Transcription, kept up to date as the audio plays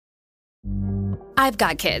I've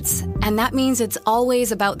got kids, and that means it's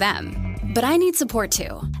always about them. But I need support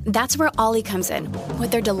too. That's where Ollie comes in.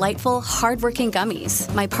 With their delightful, hard-working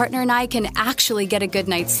gummies, my partner and I can actually get a good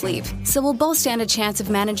night's sleep, so we'll both stand a chance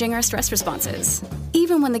of managing our stress responses.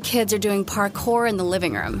 Even when the kids are doing parkour in the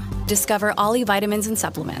living room. Discover Ollie vitamins and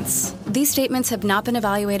supplements. These statements have not been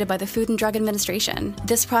evaluated by the Food and Drug Administration.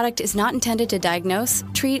 This product is not intended to diagnose,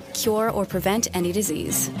 treat, cure, or prevent any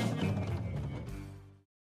disease.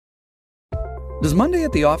 Does Monday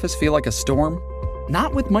at the office feel like a storm?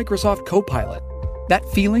 Not with Microsoft Copilot. That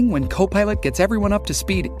feeling when Copilot gets everyone up to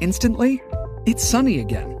speed instantly? It's sunny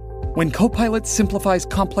again. When Copilot simplifies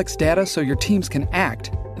complex data so your teams can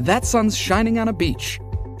act, that sun's shining on a beach.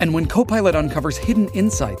 And when Copilot uncovers hidden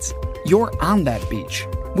insights, you're on that beach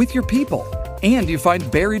with your people, and you find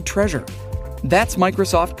buried treasure. That's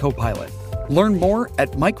Microsoft Copilot. Learn more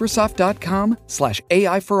at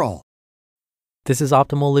Microsoft.com/AI for all. This is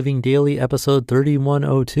Optimal Living Daily, episode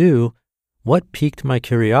 3102, What Piqued My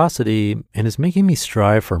Curiosity and is Making Me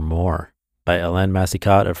Strive for More, by Helene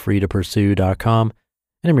Massicotte of freetopursue.com.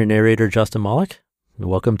 And I'm your narrator, Justin Malik.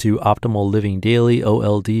 Welcome to Optimal Living Daily,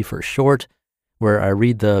 OLD for short, where I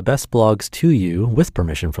read the best blogs to you with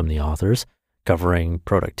permission from the authors, covering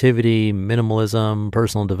productivity, minimalism,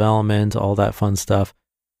 personal development, all that fun stuff.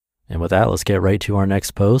 And with that, let's get right to our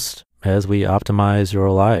next post as we optimize your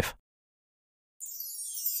life.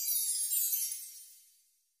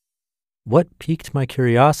 What Piqued My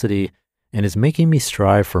Curiosity and is Making Me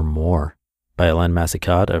Strive for More, by Helene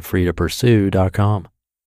Massicotte of freetopursue.com.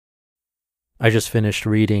 I just finished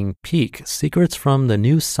reading Peak: Secrets from the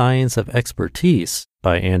New Science of Expertise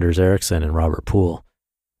by Ericsson and Robert Poole.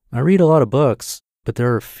 I read a lot of books, but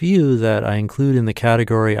there are a few that I include in the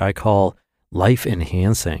category I call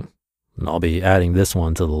life-enhancing, and I'll be adding this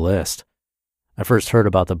one to the list. I first heard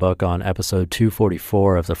about the book on episode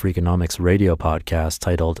 244 of the Freakonomics radio podcast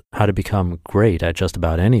titled How to Become Great at Just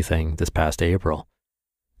About Anything this past April.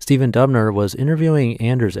 Stephen Dubner was interviewing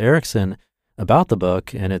Anders Ericsson about the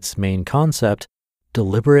book and its main concept,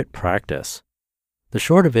 deliberate practice. The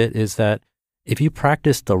short of it is that if you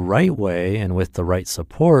practice the right way and with the right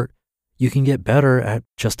support, you can get better at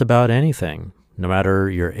just about anything, no matter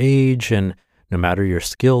your age and no matter your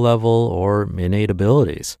skill level or innate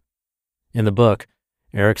abilities. In the book,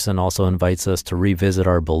 Ericsson also invites us to revisit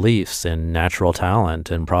our beliefs in natural talent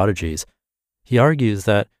and prodigies. He argues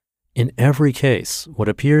that in every case, what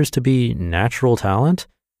appears to be natural talent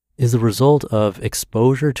is the result of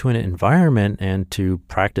exposure to an environment and to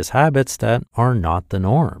practice habits that are not the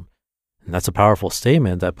norm. And that's a powerful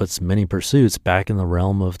statement that puts many pursuits back in the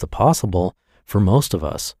realm of the possible for most of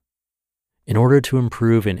us. In order to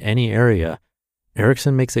improve in any area,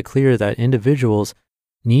 Ericsson makes it clear that individuals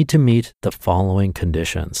need to meet the following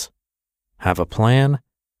conditions: have a plan,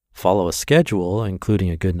 follow a schedule,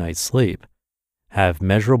 including a good night's sleep, have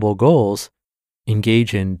measurable goals,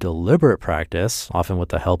 engage in deliberate practice, often with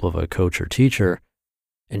the help of a coach or teacher,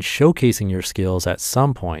 and showcasing your skills at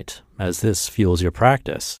some point, as this fuels your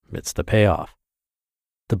practice. It's the payoff.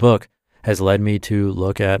 The book has led me to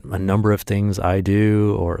look at a number of things I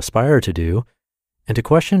do or aspire to do, and to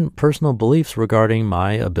question personal beliefs regarding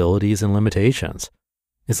my abilities and limitations.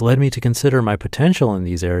 It's led me to consider my potential in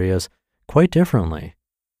these areas quite differently.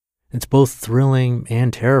 It's both thrilling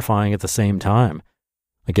and terrifying at the same time.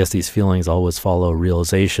 I guess these feelings always follow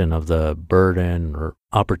realization of the burden or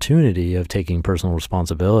opportunity of taking personal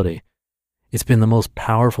responsibility. It's been the most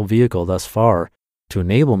powerful vehicle thus far to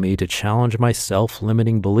enable me to challenge my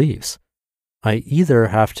self-limiting beliefs. I either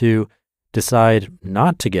have to decide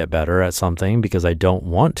not to get better at something because I don't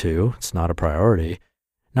want to, it's not a priority,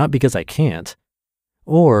 not because I can't,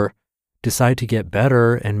 or decide to get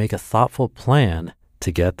better and make a thoughtful plan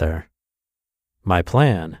to get there. My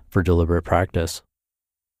plan for deliberate practice.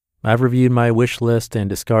 I've reviewed my wish list and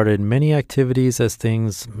discarded many activities as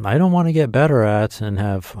things I don't want to get better at, and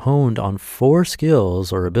have honed on 4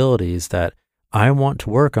 skills or abilities that I want to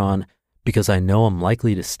work on because I know I'm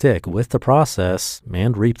likely to stick with the process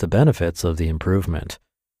and reap the benefits of the improvement: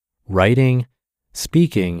 writing,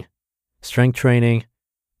 speaking, strength training,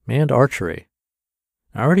 and archery.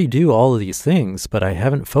 I already do all of these things, but I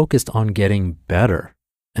haven't focused on getting better,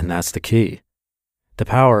 and that's the key. The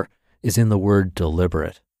power is in the word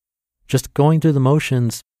deliberate. Just going through the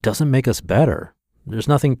motions doesn't make us better. There's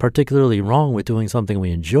nothing particularly wrong with doing something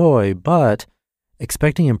we enjoy, but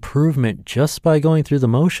expecting improvement just by going through the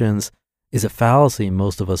motions is a fallacy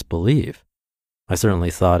most of us believe. I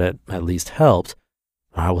certainly thought it at least helped.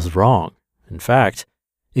 I was wrong. In fact,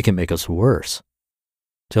 it can make us worse.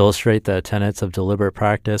 To illustrate the tenets of deliberate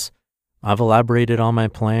practice, I've elaborated on my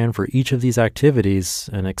plan for each of these activities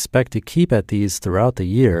and expect to keep at these throughout the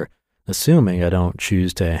year, assuming I don't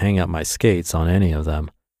choose to hang up my skates on any of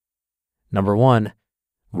them. Number 1,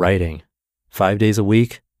 writing. 5 days a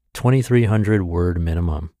week, 2,300 word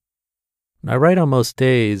minimum. I write on most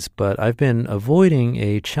days, but I've been avoiding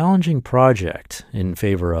a challenging project in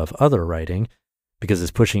favor of other writing because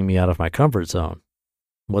it's pushing me out of my comfort zone.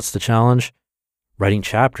 What's the challenge? Writing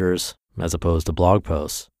chapters as opposed to blog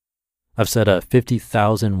posts. I've set a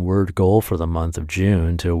 50,000 word goal for the month of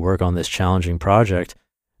June to work on this challenging project,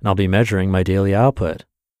 and I'll be measuring my daily output.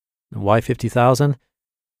 Why 50,000?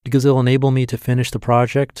 Because it'll enable me to finish the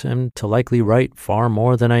project and to likely write far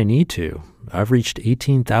more than I need to. I've reached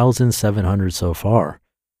 18,700 so far.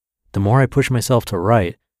 The more I push myself to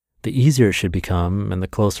write, the easier it should become and the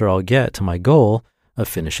closer I'll get to my goal of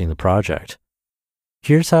finishing the project.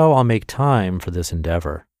 Here's how I'll make time for this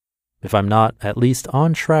endeavor. If I'm not at least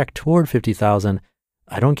on track toward 50,000,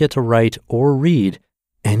 I don't get to write or read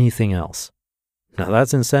anything else. Now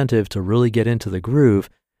that's incentive to really get into the groove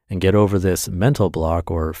and get over this mental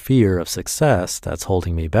block or fear of success that's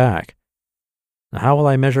holding me back. Now, how will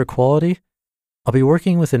I measure quality? I'll be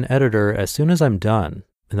working with an editor as soon as I'm done,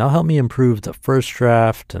 and they'll help me improve the first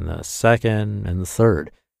draft and the second and the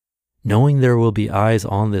third. Knowing there will be eyes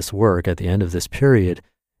on this work at the end of this period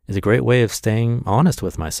is a great way of staying honest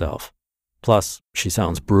with myself. Plus, she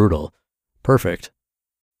sounds brutal. Perfect.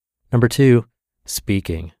 Number 2,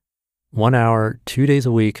 speaking. 1 hour, 2 days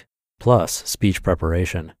a week, plus speech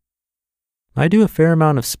preparation. I do a fair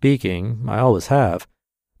amount of speaking, I always have,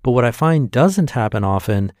 but what I find doesn't happen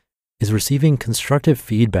often is receiving constructive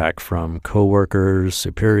feedback from coworkers,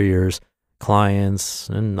 superiors, clients,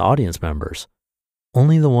 and audience members.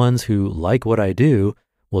 Only the ones who like what I do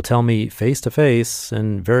will tell me face to face,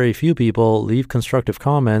 and very few people leave constructive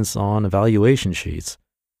comments on evaluation sheets.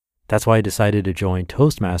 That's why I decided to join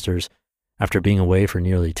Toastmasters after being away for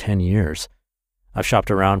nearly 10 years. I've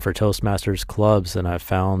shopped around for Toastmasters clubs and I've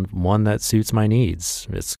found one that suits my needs.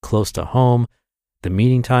 It's close to home, the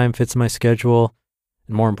meeting time fits my schedule,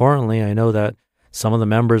 and more importantly, I know that some of the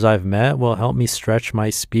members I've met will help me stretch my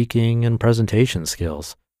speaking and presentation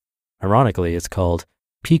skills. Ironically, it's called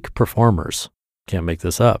Peak Performers. Can't make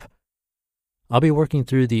this up. I'll be working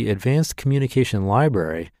through the Advanced Communication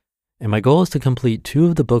Library, and my goal is to complete 2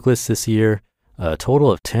 of the booklets this year, a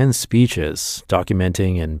total of 10 speeches,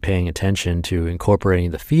 documenting and paying attention to incorporating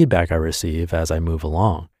the feedback I receive as I move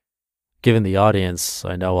along. Given the audience,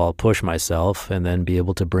 I know I'll push myself and then be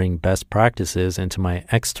able to bring best practices into my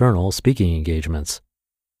external speaking engagements.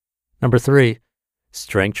 Number 3,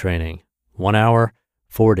 strength training. 1 hour,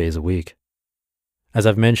 4 days a week. As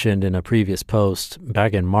I've mentioned in a previous post,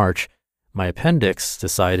 back in March, my appendix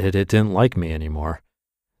decided it didn't like me anymore.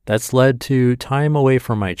 That's led to time away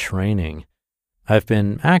from my training. I've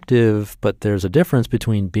been active, but there's a difference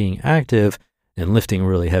between being active and lifting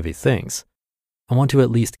really heavy things. I want to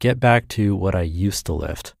at least get back to what I used to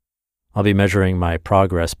lift. I'll be measuring my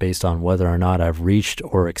progress based on whether or not I've reached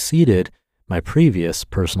or exceeded my previous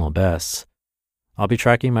personal bests. I'll be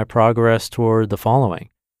tracking my progress toward the following: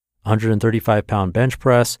 135-pound bench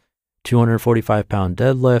press, 245-pound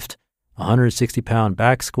deadlift, 160-pound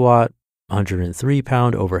back squat,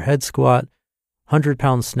 103-pound overhead squat,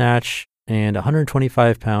 100-pound snatch, and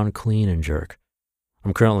 125-pound clean and jerk.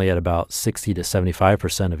 I'm currently at about 60 to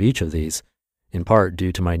 75% of each of these, in part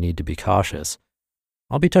due to my need to be cautious.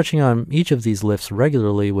 I'll be touching on each of these lifts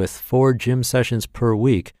regularly with 4 gym sessions per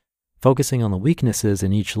week, focusing on the weaknesses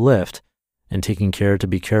in each lift and taking care to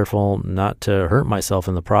be careful not to hurt myself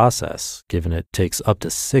in the process, given it takes up to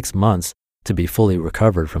 6 months to be fully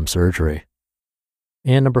recovered from surgery.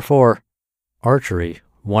 And number 4, archery,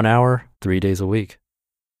 1 hour, 3 days a week.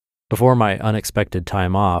 Before my unexpected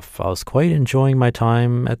time off, I was quite enjoying my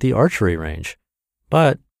time at the archery range,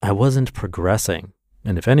 but I wasn't progressing,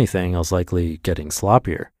 and if anything, I was likely getting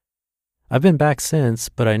sloppier. I've been back since,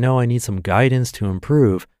 but I know I need some guidance to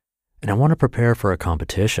improve, and I want to prepare for a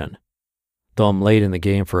competition. Though I'm late in the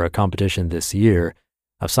game for a competition this year,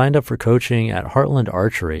 I've signed up for coaching at Heartland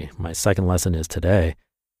Archery, my second lesson is today,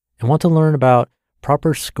 and want to learn about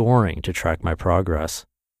proper scoring to track my progress.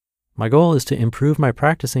 My goal is to improve my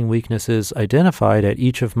practicing weaknesses identified at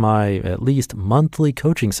each of my at least monthly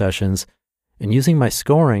coaching sessions and using my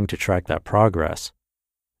scoring to track that progress.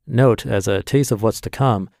 Note, as a taste of what's to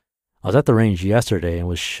come, I was at the range yesterday and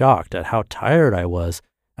was shocked at how tired I was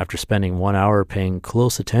after spending 1 hour paying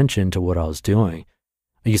close attention to what I was doing.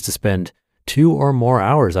 I used to spend 2 or more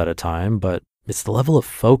hours at a time, but it's the level of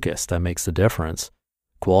focus that makes the difference.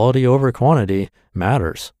 Quality over quantity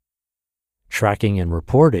matters. Tracking and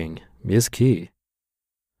reporting is key.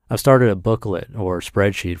 I've started a booklet or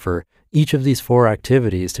spreadsheet for each of these 4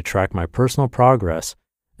 activities to track my personal progress,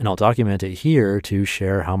 and I'll document it here to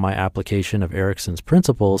share how my application of Ericsson's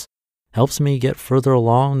principles helps me get further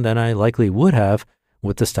along than I likely would have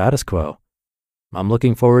with the status quo. I'm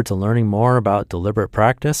looking forward to learning more about deliberate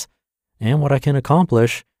practice and what I can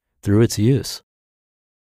accomplish through its use.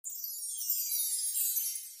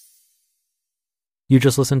 You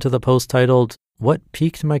just listened to the post titled, "What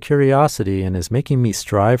Piqued My Curiosity and Is Making Me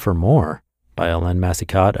Strive for More" by Helene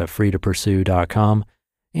Massicotte of freetopursue.com,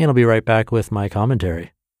 and I'll be right back with my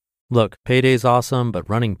commentary. Look, payday's awesome, but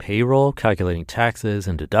running payroll, calculating taxes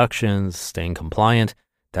and deductions, staying compliant,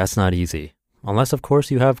 that's not easy. Unless, of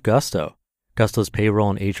course, you have Gusto. Gusto's payroll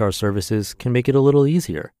and HR services can make it a little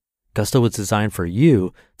easier. Gusto was designed for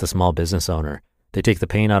you, the small business owner. They take the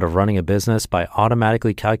pain out of running a business by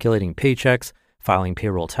automatically calculating paychecks, filing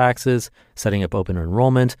payroll taxes, setting up open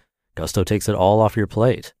enrollment. Gusto takes it all off your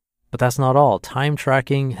plate. But that's not all. Time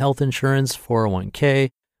tracking, health insurance, 401k,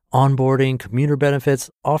 onboarding, commuter benefits,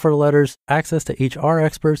 offer letters, access to HR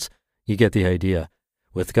experts. You get the idea.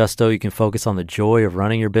 With Gusto, you can focus on the joy of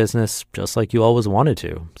running your business just like you always wanted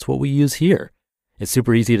to. It's what we use here. It's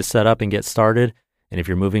super easy to set up and get started. And if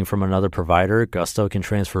you're moving from another provider, Gusto can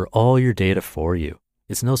transfer all your data for you.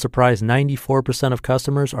 It's no surprise 94% of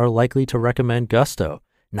customers are likely to recommend Gusto.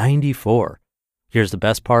 94. Here's the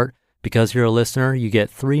best part. Because you're a listener, you get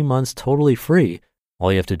 3 months totally free.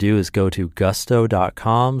 All you have to do is go to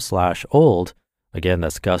gusto.com/old. Again,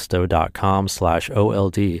 that's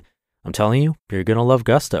gusto.com/OLD. I'm telling you, you're going to love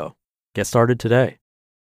Gusto. Get started today.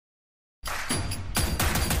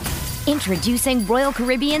 Introducing Royal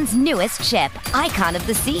Caribbean's newest ship, Icon of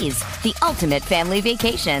the Seas, the ultimate family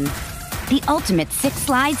vacation. The ultimate 6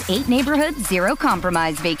 slides, 8 neighborhoods, 0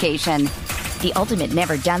 compromise vacation. The ultimate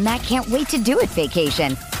never done that, can't wait to do it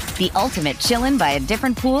vacation. The ultimate chillin' by a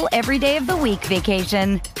different pool every day of the week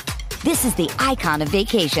vacation. This is the Icon of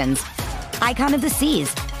vacations. Icon of the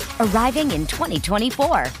Seas, arriving in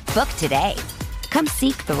 2024. Book today. Come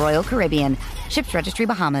seek the Royal Caribbean. Ships Registry,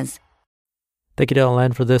 Bahamas. Thank you to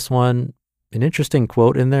Helene for this one. An interesting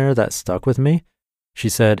quote in there that stuck with me. She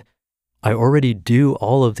said, "I already do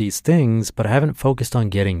all of these things, but I haven't focused on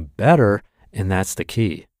getting better, and that's the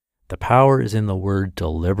key. The power is in the word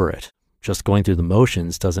deliberate. Just going through the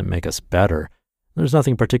motions doesn't make us better. There's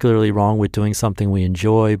nothing particularly wrong with doing something we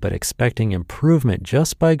enjoy, but expecting improvement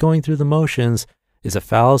just by going through the motions is a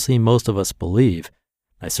fallacy most of us believe.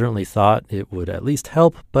 I certainly thought it would at least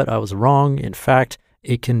help, but I was wrong. In fact,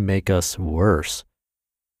 it can make us worse."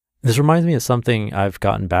 This reminds me of something I've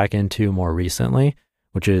gotten back into more recently,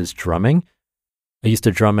 which is drumming. I used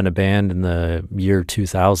to drum in a band in the year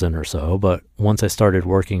 2000 or so, but once I started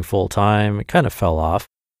working full time, it kind of fell off.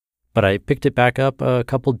 But I picked it back up a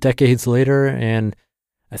couple decades later, and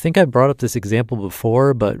I think I brought up this example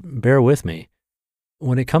before, but bear with me.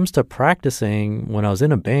 When it comes to practicing, when I was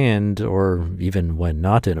in a band, or even when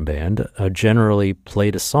not in a band, I generally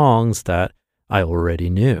played songs that I already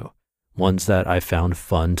knew, ones that I found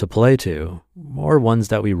fun to play to, or ones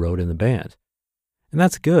that we wrote in the band. And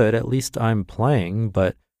that's good, at least I'm playing,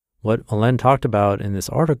 but what Helene talked about in this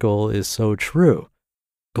article is so true.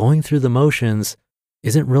 Going through the motions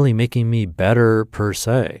isn't really making me better per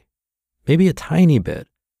se. Maybe a tiny bit.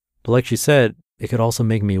 But like she said, it could also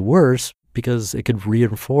make me worse because it could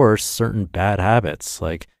reinforce certain bad habits,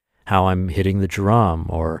 like how I'm hitting the drum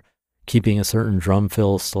or keeping a certain drum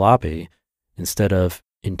fill sloppy instead of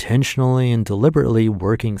intentionally and deliberately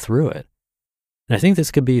working through it. And I think this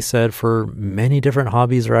could be said for many different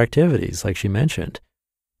hobbies or activities, like she mentioned.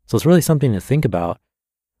 So it's really something to think about.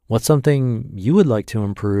 What's something you would like to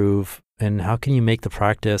improve, and how can you make the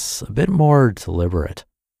practice a bit more deliberate?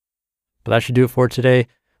 But that should do it for today.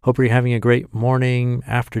 Hope you're having a great morning,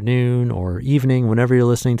 afternoon, or evening whenever you're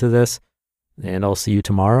listening to this. And I'll see you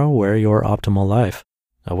tomorrow where your optimal life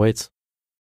awaits.